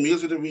mean, for me,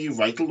 it's going to be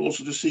vital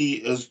also to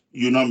see, as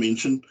you now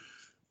mentioned,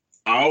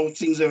 how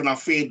things have now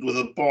fared with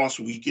the past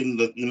weekend,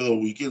 the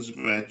weekend's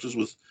matches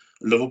with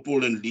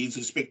Liverpool and Leeds,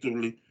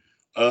 respectively.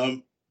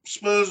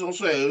 Spurs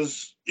also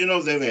has,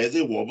 they've had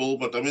their wobble,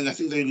 but I mean, I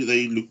think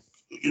they look,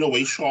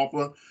 way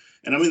sharper.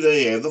 And I mean,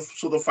 they have the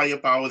sort of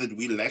firepower that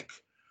we lack.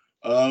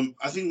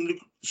 I think look,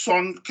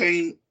 Son,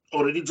 Kane,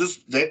 already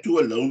just that two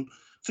alone,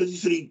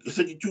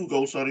 32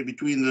 goals, sorry,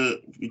 between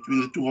the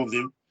two of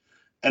them.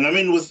 And I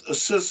mean, with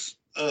assists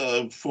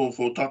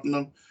for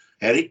Tottenham,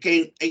 Harry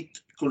Kane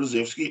 8,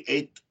 Kulusevski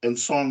 8, and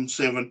Son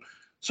 7.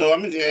 So I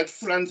mean, that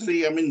front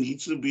three, I mean,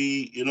 needs to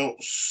be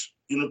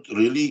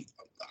really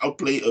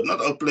outplay,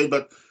 not outplay,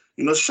 but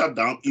shut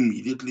down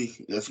immediately.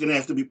 That's going to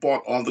have to be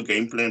part of the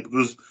game plan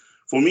because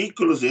for me,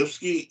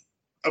 Kulusevski,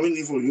 I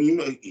mean, for him,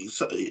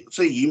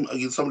 say him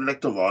against somebody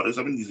like Tavares,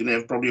 I mean, he's going to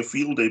have probably a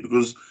field day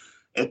because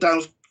at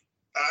times,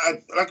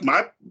 like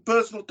my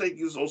personal take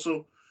is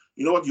also,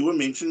 what you were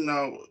mentioning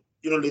now,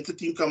 let the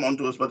team come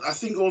onto us. But I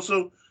think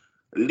also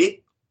let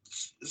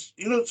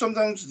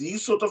sometimes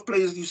these sort of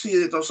players you see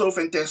that are so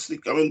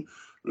fantastic. I mean,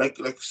 like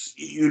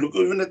you look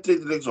even at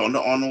Trent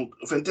Alexander-Arnold,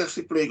 a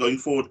fantastic player going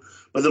forward.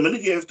 But the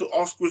minute you have to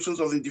ask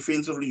questions of them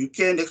defensively, you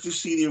can actually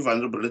see their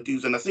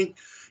vulnerabilities. And I think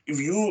if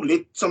you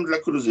let somebody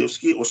like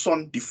Kulusevski or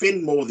Son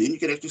defend more, then you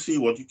can actually see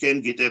what you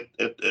can get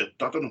at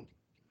Tottenham.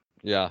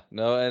 Yeah,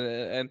 no,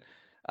 and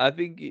I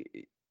think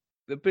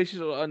the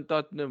pressure on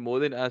Tottenham more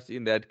than us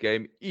in that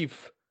game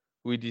if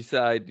we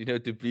decide,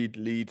 to beat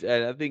Leeds.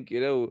 And I think,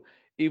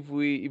 if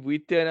we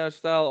turn our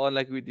style on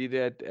like we did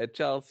at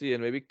Chelsea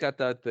and maybe cut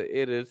out the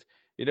errors,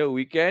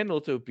 we can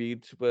also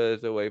beat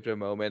Spurs away from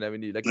home. And I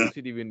mean, like you Yeah.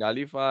 said, if you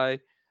nullify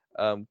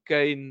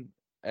Kane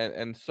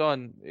and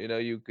Son,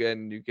 you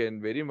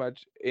can very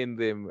much end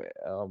them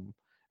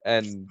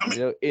and I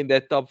mean, in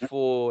that top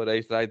four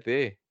race right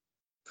there.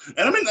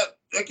 and I mean,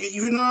 like,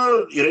 even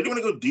you really want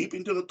to go deep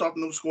into the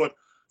Tottenham squad,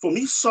 for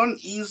me, Son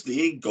is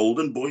the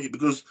golden boy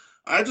because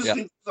I just Yeah.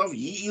 think of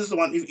he is the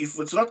one. If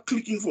it's not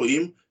clicking for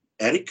him,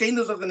 Harry Kane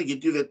is not going to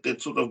get you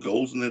that sort of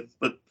goals and that.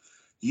 But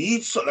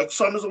like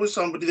Son is always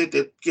somebody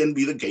that can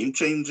be the game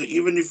changer,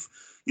 even if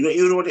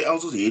everybody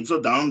else's heads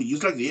are down.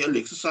 He's like the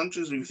Alexis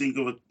Sanchez if you think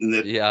of it in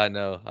that Yeah, I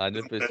know,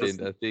 100%.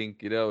 comparison. I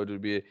think, it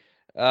would be.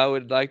 I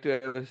would like to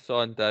have a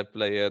Son type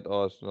player at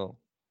Arsenal.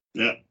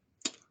 Yeah.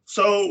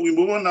 So we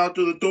move on now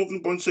to the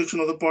talking point section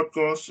of the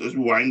podcast as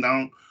we wind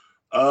down.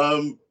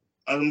 Um,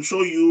 I'm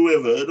sure you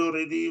have heard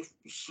already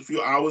a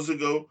few hours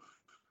ago.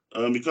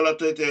 Mikel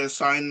Arteta has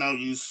signed now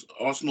his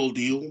Arsenal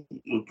deal,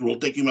 which will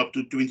take him up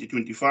to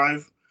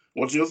 2025.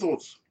 What's your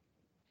thoughts?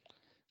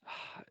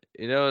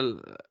 You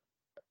know,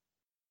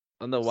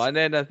 on the one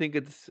hand, I think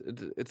it's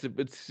a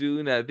bit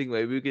soon. I think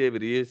maybe we could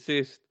have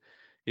reassessed,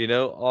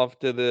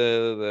 after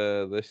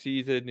the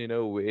season,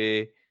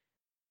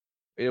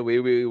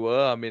 where we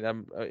were. I mean,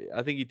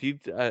 I think he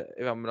did.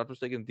 If I'm not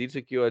mistaken, did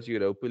secure us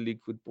Europa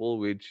League football,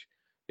 which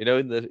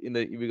in the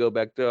if we go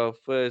back to our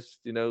first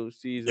Yeah,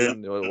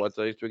 season, or what's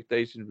our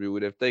expectations, we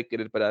would have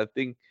taken it. But I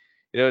think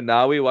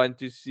now we want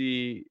to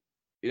see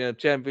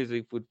Champions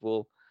League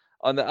football.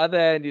 On the other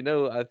hand,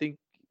 I think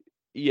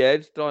he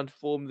has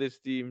transformed this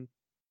team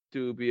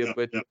to be a yeah,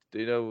 bit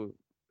yeah.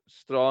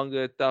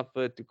 stronger,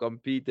 tougher, to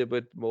compete a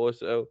bit more.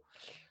 So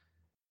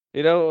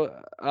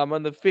I'm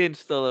on the fence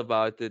still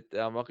about it.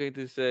 I'm not going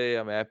to say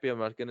I'm happy. I'm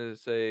not going to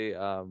say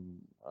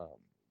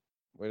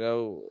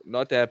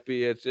not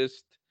happy. It's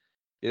just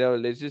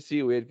let's just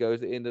see where it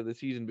goes at the end of the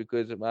season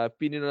because my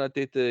opinion on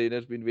Arteta,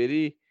 it's been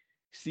very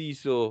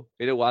seesaw.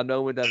 One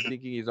moment I'm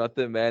thinking he's not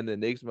the man, the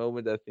next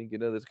moment I think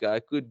this guy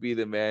could be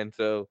the man.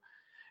 So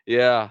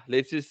yeah,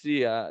 let's just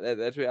see.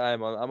 That's where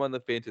I'm on the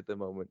fence at the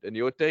moment. And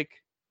your take?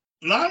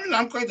 No, I mean,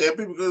 I'm quite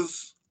happy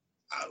because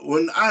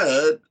when I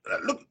heard,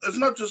 look, it's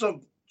not just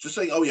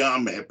saying, oh, yeah,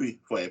 I'm happy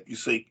for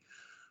happy's sake.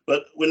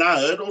 But when I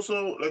heard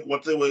also, like,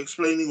 what they were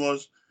explaining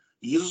was,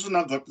 he's also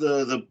now got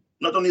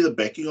not only the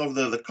backing of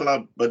the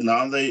club, but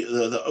now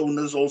the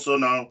owners also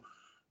now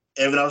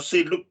have now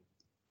said, look,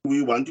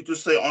 we want you to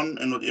stay on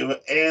and whatever,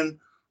 and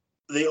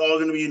there are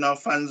going to be now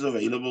funds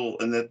available,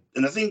 and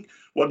I think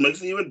what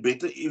makes it even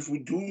better if we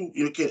do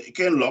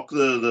can lock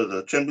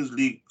the Champions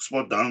League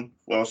spot down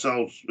for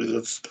ourselves, whether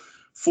it's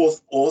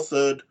fourth or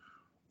third.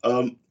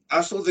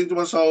 I still think to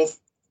myself,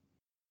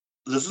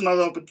 this is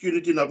another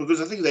opportunity now,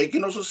 because I think they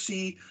can also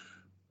see,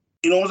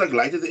 almost like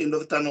light at the end of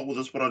the tunnel with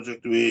this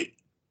project, where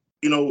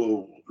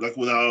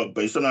like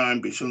based on our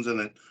ambitions and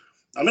that.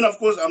 I mean, of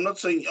course, I'm not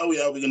saying, oh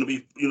yeah, we're going to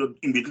be,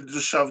 immediately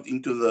just shoved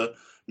into the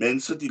Man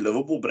City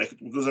Liverpool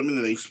bracket, because I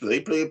mean they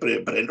play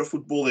a brand of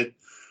football that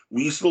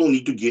we still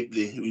need to get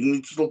there. We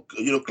need to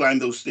still, climb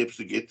those steps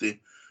to get there.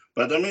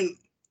 But I mean,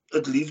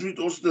 it leads me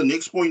to also the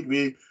next point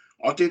where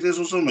Arteta has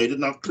also made it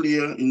now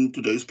clear in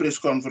today's press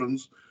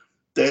conference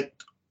that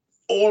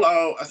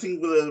I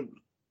think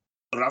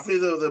roughly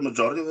the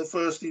majority of the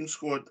first team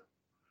squad,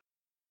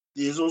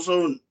 there's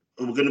also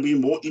going to be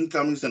more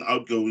incomings than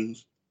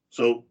outgoings.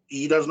 So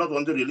he does not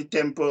want to really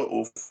tamper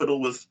or fiddle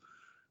with,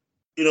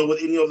 with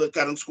any of the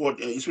current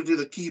squad, especially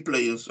the key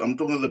players. I'm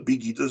talking about the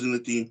big hitters in the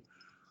team.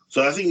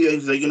 So I think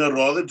they're going to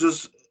rather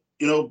just,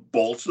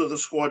 bolster the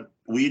squad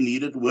we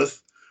needed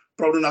with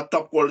probably not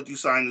top quality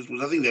signings,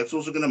 because I think that's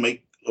also going to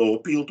make or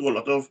appeal to a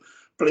lot of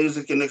players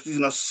that can actually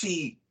now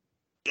see,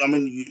 I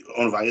mean,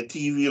 on via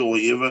TV or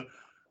whatever,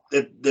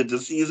 that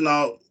this is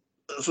now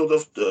sort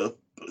of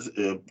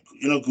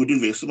good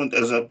investment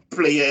as a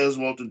player as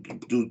well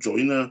to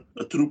join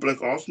a troop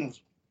like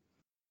Arsenal's.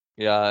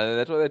 Yeah, and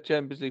that's why the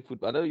Champions League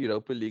football. I know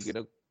Europa League,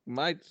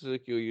 might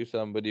secure you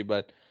somebody,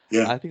 but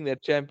Yeah. I think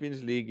that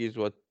Champions League is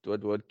what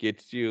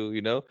gets you.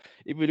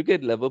 If you look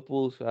at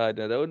Liverpool's side,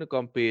 I don't want to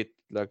compare.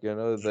 Like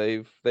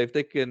they've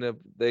taken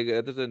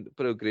there's a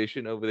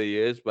progression over the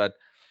years, but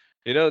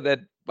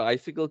that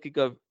bicycle kick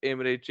of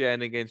Emre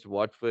Can against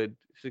Watford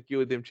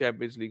secured them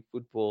Champions League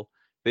football.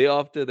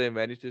 Thereafter, they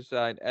managed to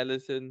sign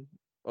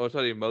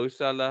Mo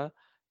Salah.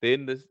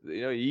 Then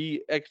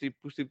he actually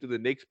pushed him to the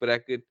next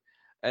bracket,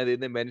 and then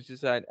they managed to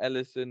sign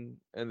Alisson,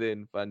 and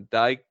then Van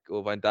Dijk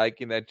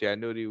in that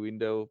January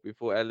window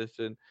before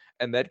Alisson,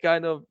 and that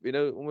kind of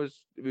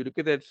almost, if you look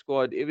at that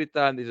squad, every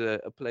time there's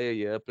a player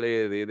here, a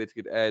player there that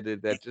get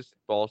added, that just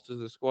bolsters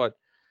the squad.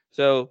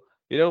 So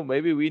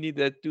maybe we need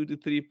that 2 to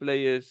 3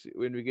 players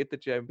when we get the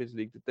Champions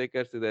League to take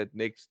us to that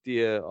next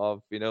tier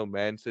of,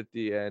 Man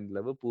City and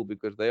Liverpool,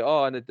 because they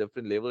are on a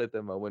different level at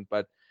the moment.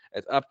 But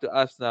it's up to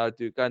us now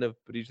to kind of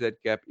bridge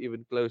that gap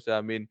even closer.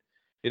 I mean,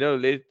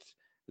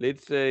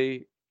 let's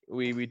say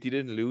we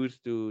didn't lose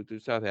to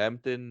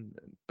Southampton,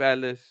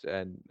 Palace,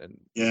 and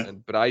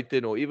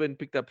Brighton, or even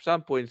picked up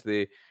some points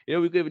there.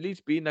 We could have at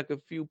least been like a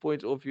few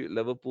points off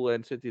Liverpool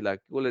and City, like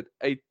call it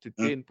 8 to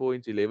 10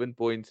 points, 11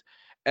 points,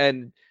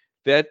 and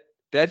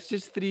that's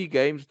just 3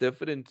 games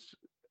difference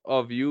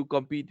of you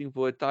competing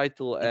for a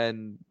title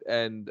and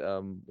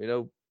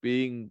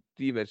being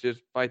team that's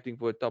just fighting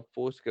for a top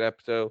 4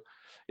 scrap. So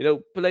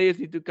players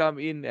need to come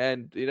in,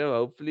 and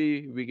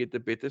hopefully we get a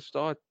better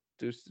start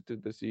to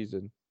the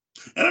season.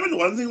 And I mean,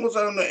 one thing was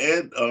I want to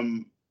add,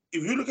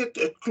 if you look at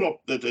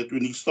Klopp, that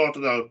when he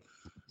started out,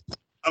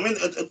 I mean,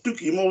 it took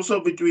him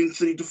also between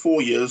 3 to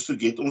 4 years to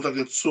get almost like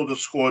that sort of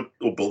squad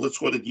or build that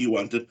squad that you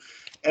wanted.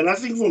 And I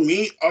think for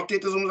me,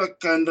 Arteta's almost like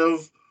kind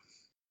of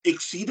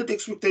exceeded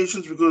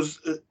expectations, because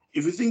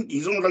if you think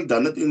he's almost like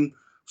done it in,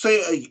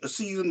 say, a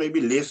season maybe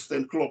less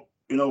than Klopp,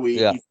 where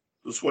he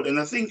squad. And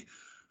I think,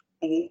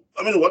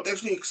 I mean, what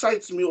actually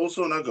excites me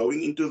also now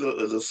going into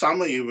the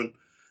summer even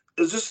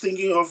is just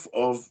thinking of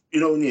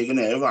when you're going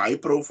to have a high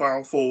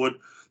profile forward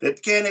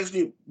that can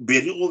actually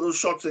bury all those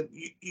shots that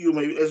you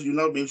maybe, as you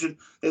now mentioned,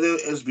 that there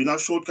has been our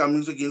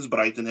shortcomings against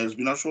Brighton, has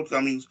been our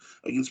shortcomings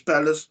against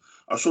Palace,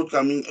 our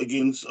shortcoming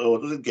against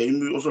what was the game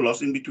we also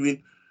lost in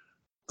between,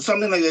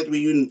 something like that,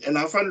 where and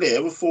I finally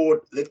have a forward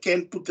that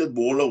can put that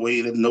ball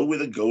away, that know where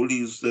the goal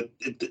is, that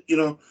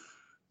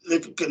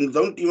that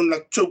don't even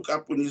like choke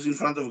up when he's in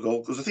front of a goal,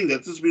 because I think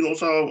that has been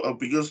also our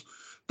biggest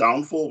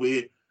downfall,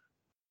 where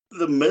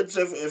the mids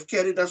have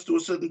carried us to a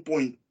certain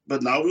point,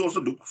 but now we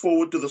also look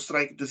forward to the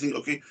striker to think,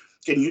 okay,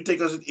 can you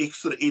take us an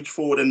extra edge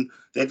forward? And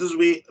that is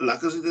where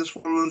Lacazette has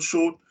fallen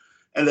short,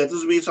 and that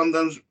is where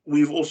sometimes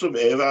we've also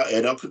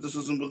had our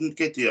criticism with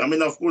Nketiah. I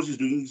mean, of course, he's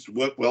doing his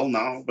work well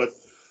now, but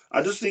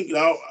I just think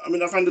now, I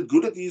mean, I find it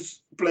good that he's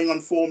playing on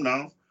form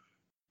now,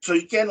 so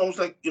he can almost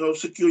like,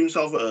 secure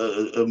himself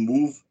a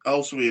move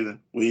elsewhere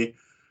where,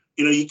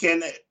 he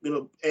can,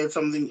 add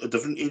something, a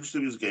different edge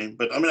to his game.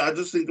 But I mean, I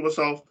just think to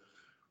myself,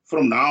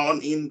 from now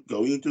on in,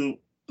 going into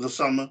the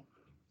summer,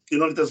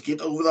 let us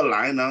get over the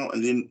line now,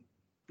 and then,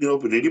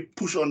 really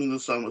push on in the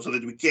summer, so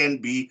that we can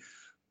be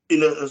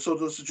in a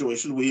sort of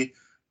situation where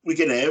we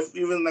can have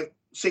even like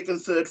second,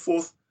 third,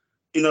 fourth,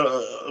 in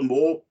a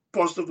more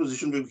positive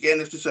position, where we can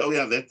actually say, oh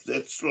yeah,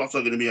 that slots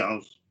are going to be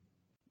ours.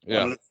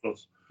 Yeah.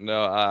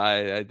 No,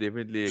 I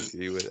definitely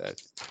agree with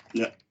that.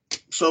 Yeah.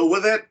 So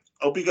with that,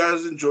 hope you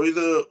guys enjoy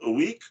the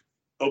week.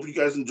 Hope you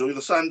guys enjoy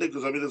the Sunday,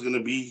 because I mean it's going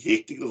to be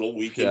hectic this whole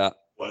weekend. Yeah.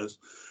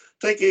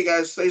 Take care,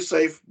 guys. Stay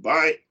safe.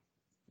 Bye.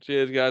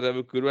 Cheers, guys. Have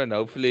a good one.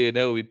 Hopefully,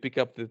 we pick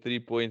up the 3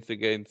 points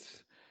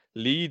against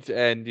Leeds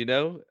and,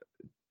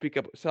 pick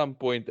up some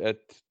point at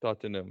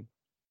Tottenham.